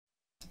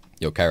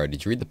Yo, Kyra,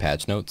 did you read the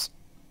patch notes?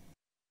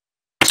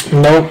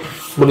 Nope.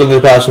 What are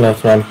the patch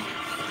notes, man?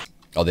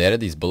 Oh, they added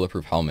these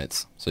bulletproof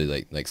helmets, so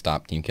you like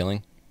stop team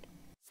killing.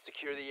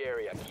 Secure the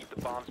area. Keep the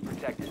bombs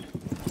protected.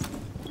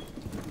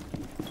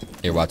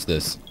 Here, watch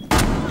this.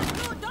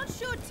 No, don't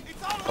shoot.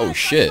 Oh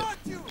shit!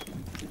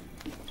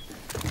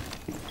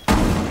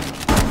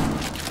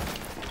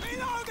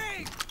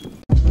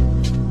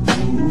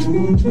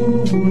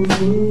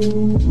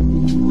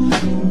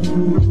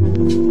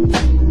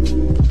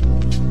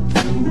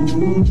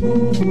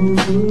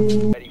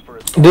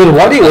 Dude,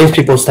 why do you waste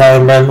people's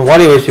time, man? Why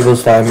do you waste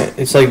people's time?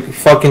 It's like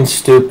fucking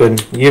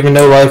stupid. You even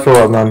know life or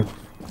what, man?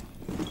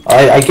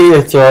 I get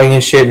you're throwing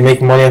and shit and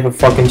making money off of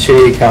fucking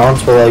shitty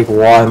accounts, but like,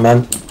 why,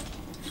 man?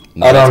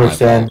 No, I don't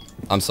understand.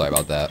 I'm sorry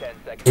about that.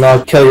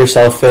 No, kill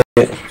yourself, fit.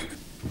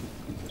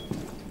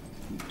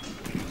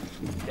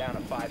 Down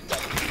to 5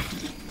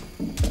 seconds.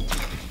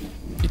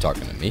 You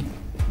talking to me?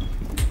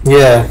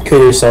 Yeah,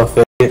 kill yourself,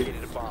 fit.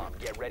 Located a bomb.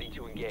 Get ready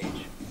to engage.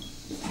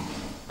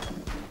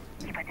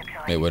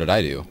 Wait, what did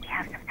I do?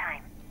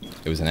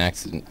 It was an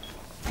accident.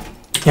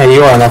 Yeah,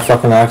 you are in that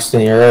fucking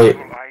accident, you're right.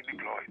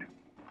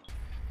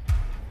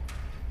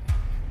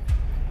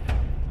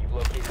 You've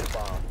located a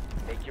bomb.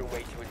 Make your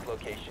way to its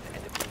location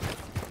and defuse it.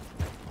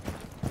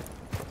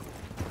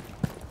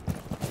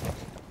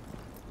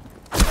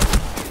 The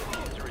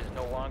diffuser is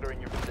no longer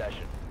in your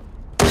possession.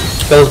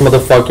 Kill this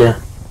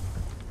motherfucker.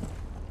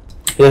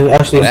 He's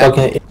actually What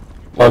fucking.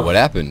 Whoa, what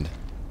happened?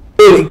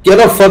 Dude, get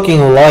a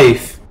fucking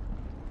life.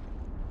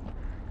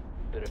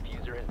 The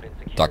diffuser has been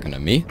secured. Talking to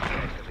me?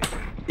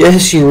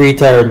 Yes, you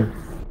retard.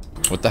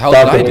 What the hell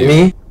did I Talking to do?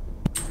 me?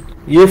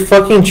 You're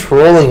fucking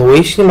trolling,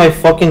 wasting my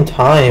fucking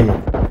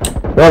time.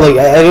 Bro, like,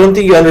 I don't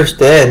think you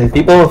understand.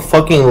 People have a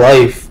fucking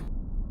life.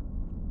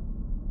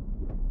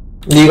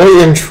 You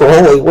go and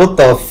troll? Like, what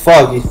the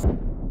fuck?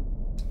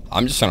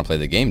 I'm just trying to play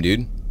the game,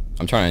 dude.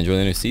 I'm trying to enjoy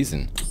the new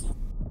season.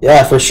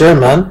 Yeah, for sure,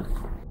 man.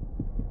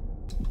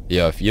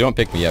 Yeah, if you don't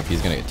pick me up,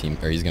 he's gonna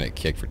get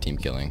kicked for team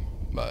killing.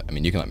 But I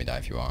mean, you can let me die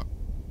if you want.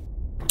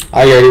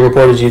 I already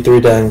reported you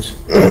 3 times.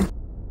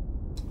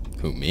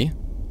 Who, me?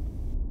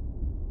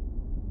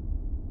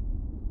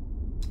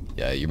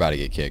 Yeah, you're about to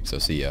get kicked, so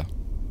see ya.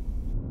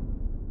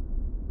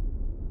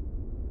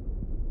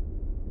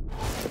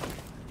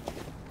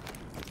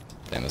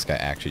 Damn, this guy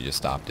actually just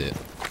stopped it.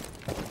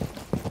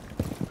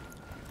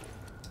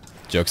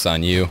 Joke's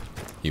on you.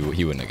 He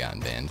wouldn't have gotten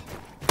banned.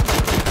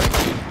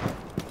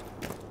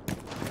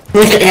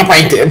 Yep,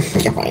 I did.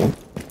 Yep, I.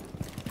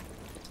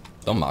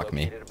 Don't mock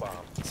me. Located a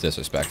bomb. It's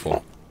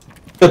disrespectful.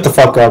 Shut the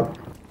fuck up.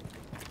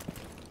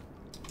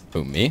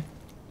 Who, me?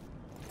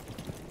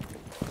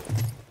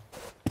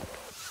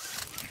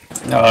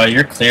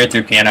 You're clear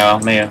through piano.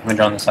 Let me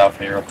drone this out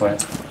for you real quick.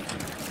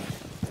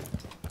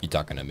 You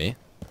talking to me?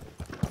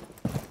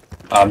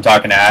 I'm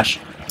talking to Ash.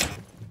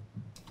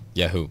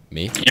 Yeah, who?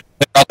 Me? You're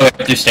clear all the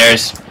way through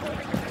stairs.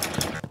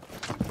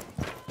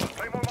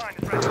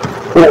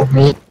 Oh,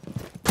 me.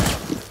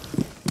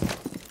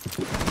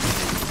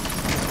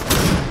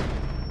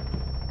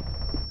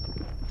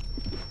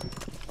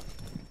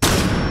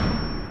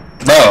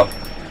 Bro,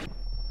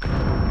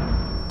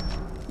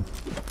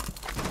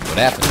 What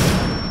happened?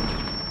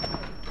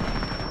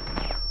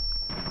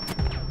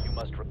 You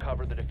must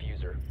recover the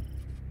diffuser.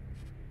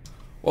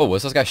 Whoa,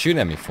 what's this guy shooting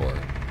at me for?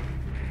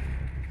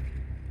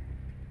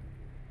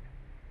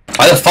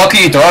 why the fuck are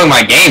you throwing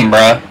my game,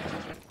 bro?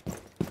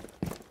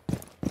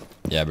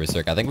 Yeah,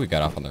 Berserk, I think we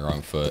got off on the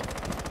wrong foot.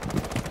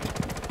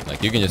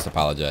 Like, you can just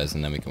apologize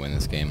and then we can win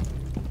this game.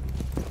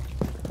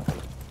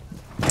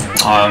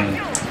 Alright,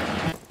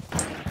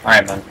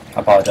 man. I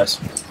apologize.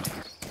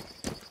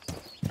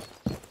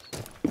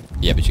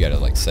 Yeah, but you gotta,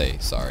 like, say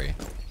sorry.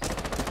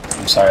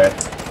 I'm sorry.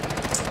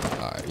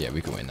 Alright, yeah, we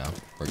can win now.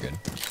 We're good.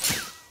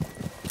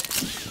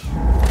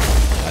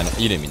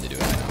 You didn't mean to do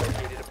it, I know.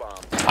 Located a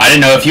bomb. I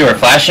didn't know if you were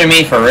flashing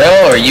me for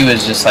real or you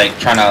was just like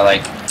trying to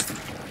like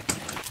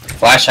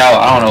flash out.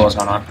 I don't know what's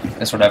going on.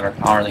 It's whatever.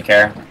 I don't really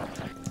care.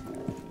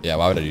 Yeah,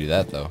 why would I do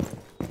that, though?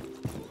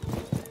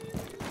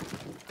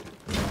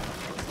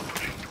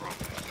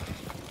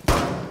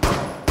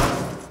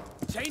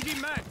 Changing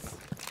max.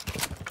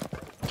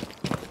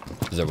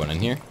 Is there one in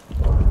here?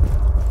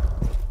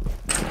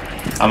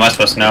 How am I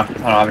supposed to know? I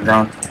don't have a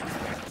drone.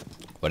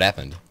 What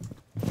happened?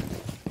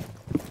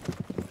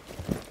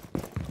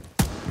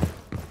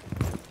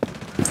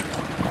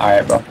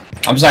 Alright, bro.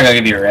 I'm just not gonna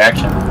give you a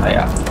reaction.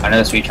 I know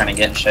that's what you're trying to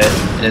get and shit.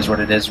 It is what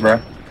it is,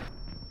 bro.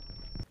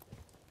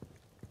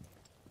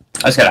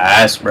 I just gotta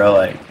ask, bro,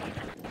 like,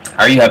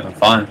 how are you having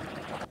fun?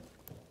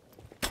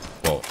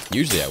 Well,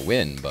 usually I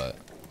win, but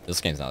this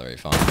game's not very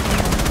fun.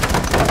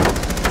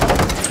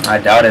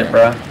 I doubt it,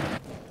 bro.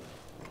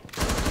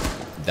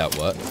 That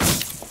what?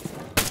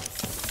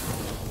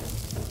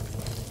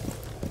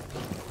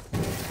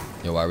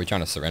 Yo, why are we trying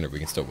to surrender? We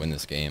can still win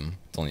this game.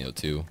 It's only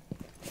 0-2.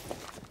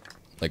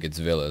 Like, it's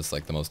Villas,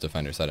 like the most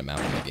defender-sided map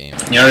in the game.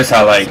 You notice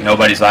how, like,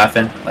 nobody's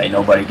laughing? Like,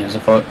 nobody gives a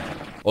fuck?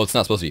 Well, it's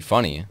not supposed to be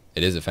funny.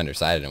 It is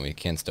defender-sided, and we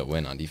can still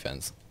win on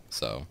defense.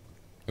 So,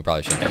 we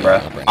probably shouldn't be bro.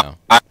 giving up right now.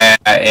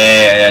 right.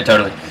 Yeah,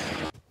 totally.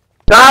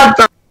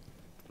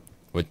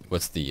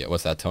 What's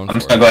that tone I'm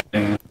just for? gonna go ahead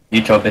and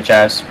neutral bitch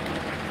ass.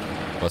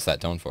 What's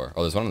that tone for?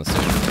 Oh, there's one on the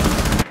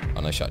stage.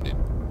 Oh, nice shot, dude.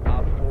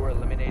 Op 4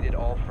 eliminated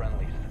all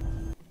friendlies.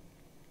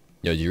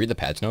 Yo, did you read the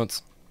patch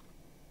notes?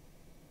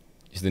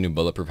 You see the new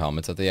bulletproof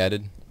helmets that they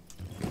added?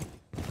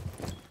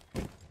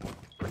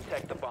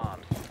 Protect the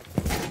bombs.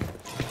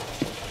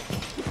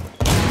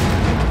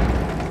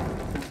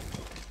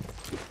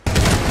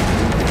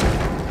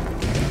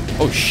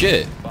 Oh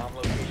shit! Bomb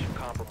location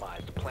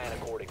compromised. Plan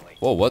accordingly.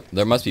 Whoa, what?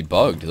 There must be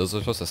bugged. Those are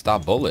supposed to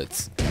stop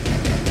bullets.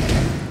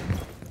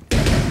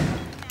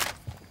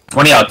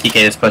 One of y'all TK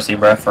this pussy,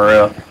 bro, for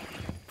real.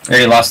 He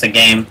already lost the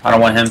game. I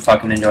don't want him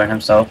fucking enjoying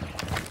himself.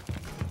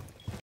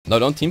 No,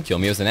 don't team kill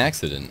me. It was an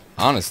accident.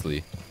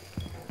 Honestly.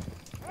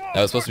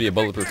 That was supposed to be a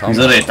bulletproof He's helmet.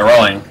 literally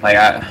throwing. Like,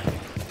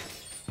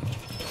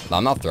 No,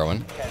 I'm not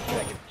throwing. 10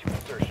 seconds to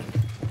insertion.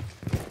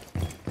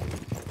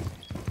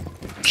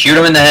 shoot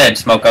him in the head,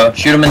 Smoko.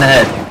 Shoot him in the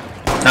head.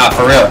 Nah,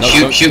 for real.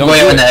 No, shoot don't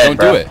Goyo do in the it. head, Don't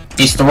bro. do it.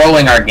 He's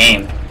throwing our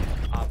game.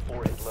 Op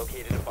 4 has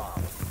located a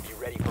bomb. Be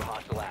ready for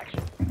hostile action.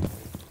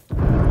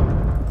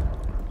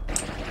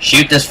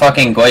 Shoot this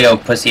fucking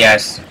Goyo pussy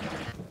ass.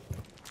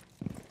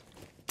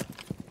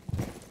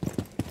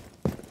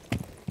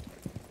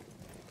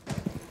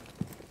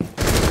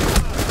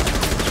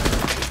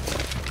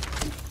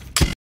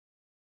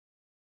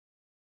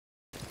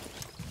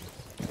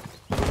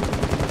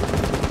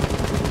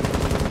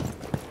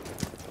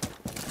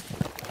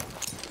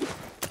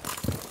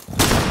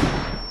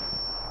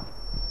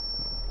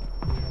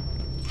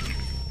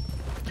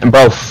 And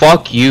bro,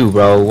 fuck you,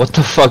 bro. What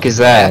the fuck is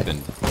that?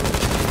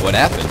 What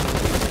happened?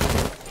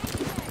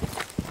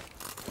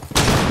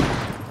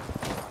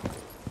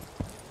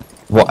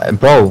 What,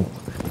 bro?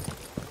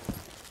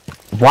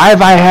 Why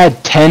have I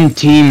had 10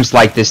 teams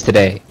like this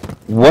today?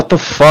 What the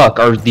fuck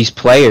are these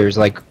players?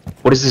 Like,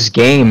 what is this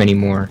game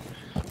anymore?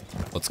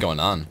 What's going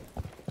on?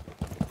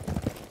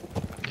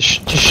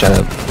 Just shut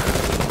up.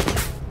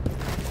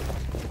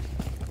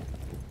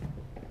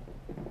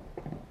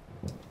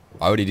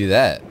 Why would he do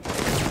that?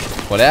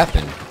 What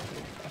happened?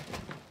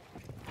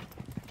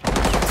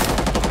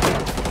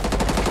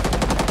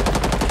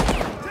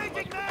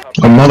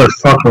 A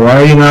motherfucker,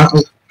 why are you not?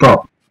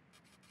 Bro.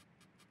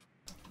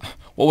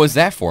 What was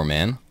that for,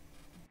 man?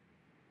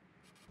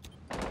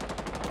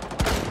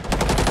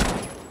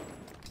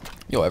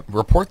 Yo,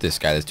 report this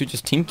guy. This dude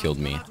just team killed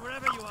me.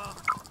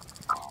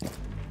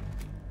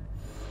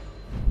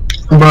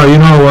 Bro, you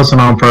know it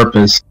wasn't on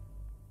purpose.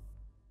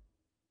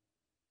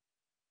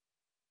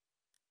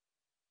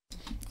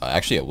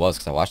 Actually, it was,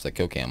 because I watched the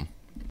kill cam.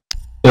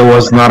 It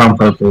was not on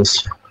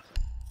purpose.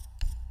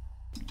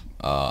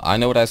 I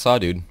know what I saw,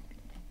 dude.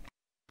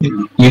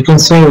 You can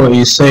say what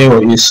you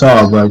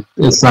saw, but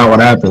it's not what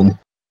happened.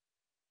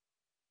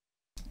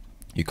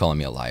 You calling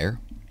me a liar?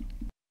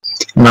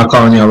 I'm not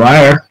calling you a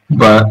liar,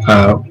 but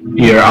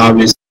you're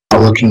obviously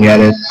not looking at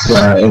it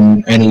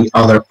in any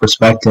other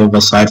perspective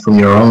aside from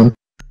your own.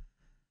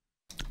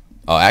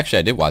 Oh, actually,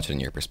 I did watch it in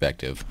your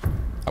perspective.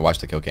 I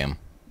watched the kill cam.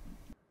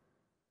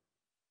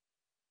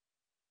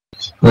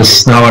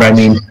 That's not what I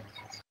mean.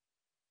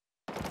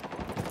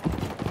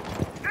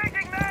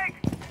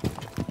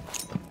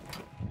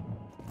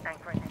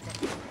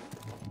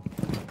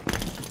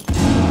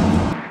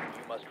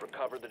 You must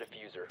recover the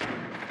diffuser.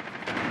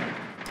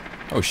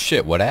 Oh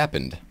shit, what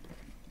happened?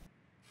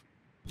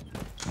 Be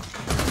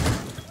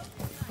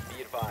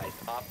advised,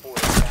 Op 4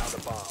 has found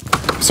a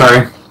bomb.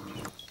 Sorry.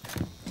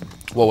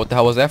 Whoa, what the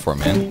hell was that for,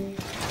 man?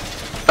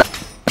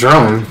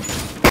 Drone.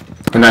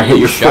 And I hit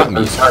your Shot foot.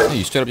 me. I'm sorry.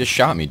 You straight up just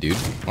shot me, dude.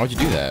 Why would you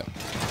do that?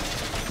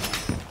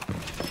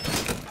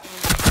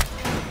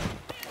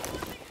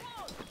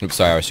 Oops,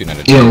 sorry, I was shooting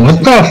at a Yo, what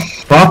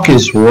the fuck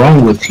is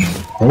wrong with you?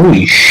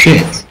 Holy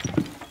shit.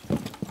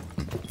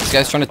 This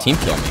guy's trying to team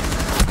kill me.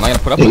 I'm not gonna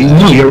put up Yo, with no,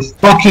 that. you're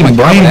fucking What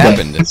brain dead.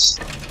 happened? What's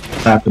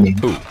happening?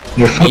 Who?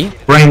 You're fucking Me?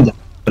 brain dead.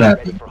 What Ready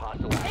happened? for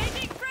hostile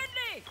action.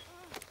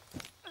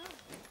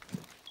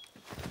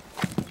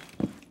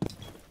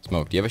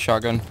 Smoke, do you have a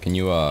shotgun? Can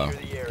you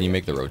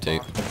make the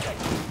rotate?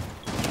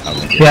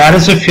 Yeah, how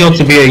does it feel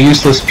to be a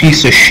useless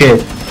piece of shit?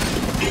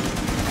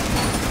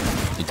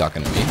 You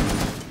talking to me?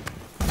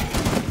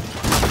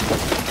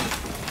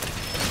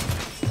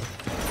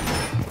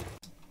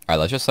 Alright,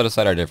 let's just set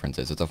aside our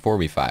differences. It's a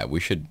 4v5. We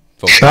should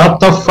focus. Shut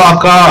the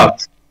fuck up!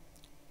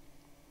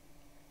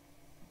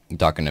 You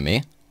talking to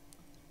me?